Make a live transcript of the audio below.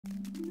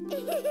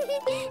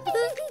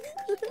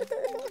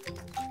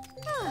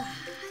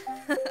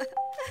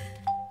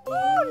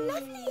Oh,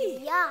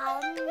 lovely.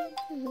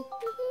 Yum.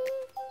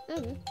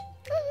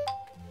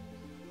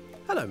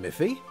 Hello,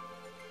 Miffy.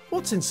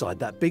 What's inside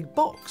that big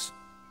box?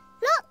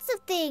 Lots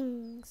of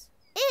things.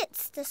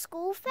 It's the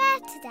school fair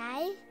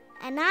today,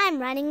 and I'm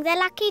running the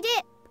Lucky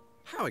Dip.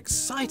 How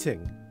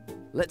exciting!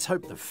 Let's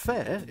hope the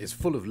fair is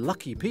full of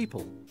lucky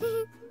people.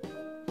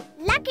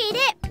 Lucky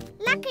Dip!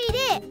 Lucky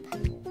Dip!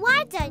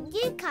 Why don't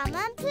you come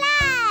and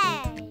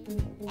play?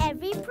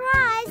 Every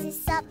prize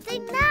is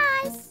something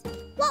nice.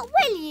 What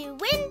will you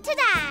win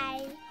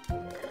today?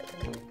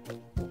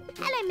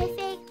 Hello,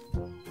 Miffy.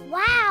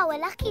 Wow, a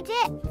Lucky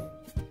Dip.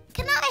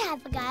 Can I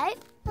have a go?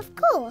 Of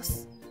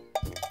course.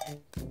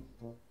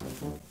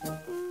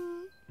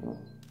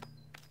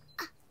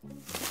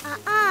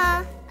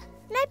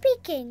 No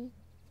peeking.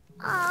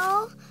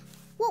 Oh,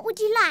 what would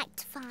you like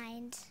to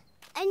find?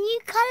 A new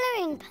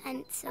colouring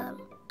pencil.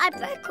 I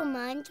broke all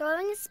mine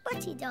drawing a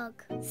spotty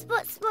dog.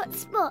 Spot, spot,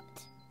 spot.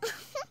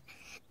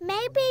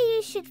 Maybe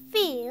you should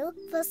feel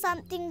for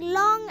something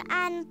long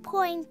and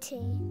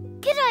pointy.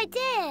 Good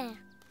idea.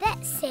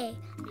 Let's see.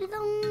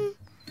 Long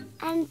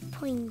and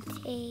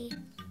pointy.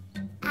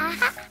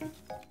 Aha!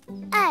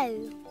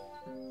 Oh,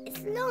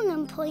 it's long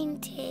and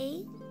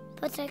pointy,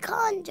 but I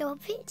can't draw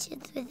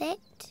pictures with it.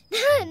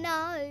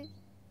 No.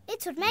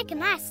 It would make a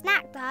nice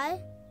snack,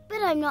 though.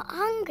 But I'm not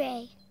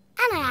hungry.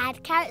 And I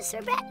had carrots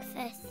for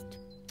breakfast.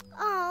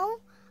 Oh,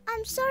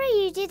 I'm sorry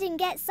you didn't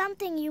get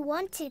something you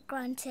wanted,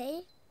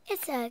 Grunty.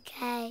 It's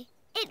okay.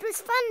 It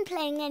was fun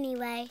playing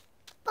anyway.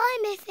 Bye,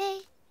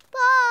 Miffy.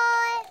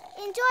 Bye.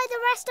 Enjoy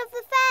the rest of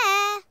the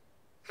fair.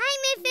 Hi,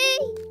 Miffy.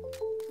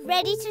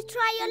 Ready to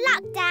try your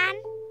luck, Dan?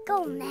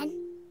 Go on, then.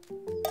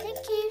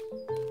 Thank you.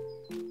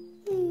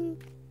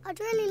 I'd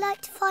really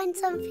like to find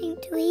something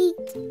to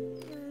eat.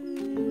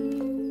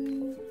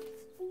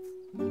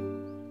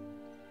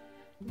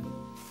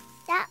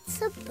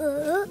 That's a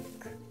book.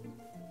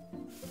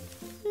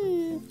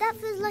 That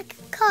feels like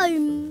a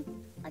comb.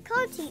 I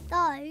can't eat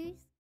those.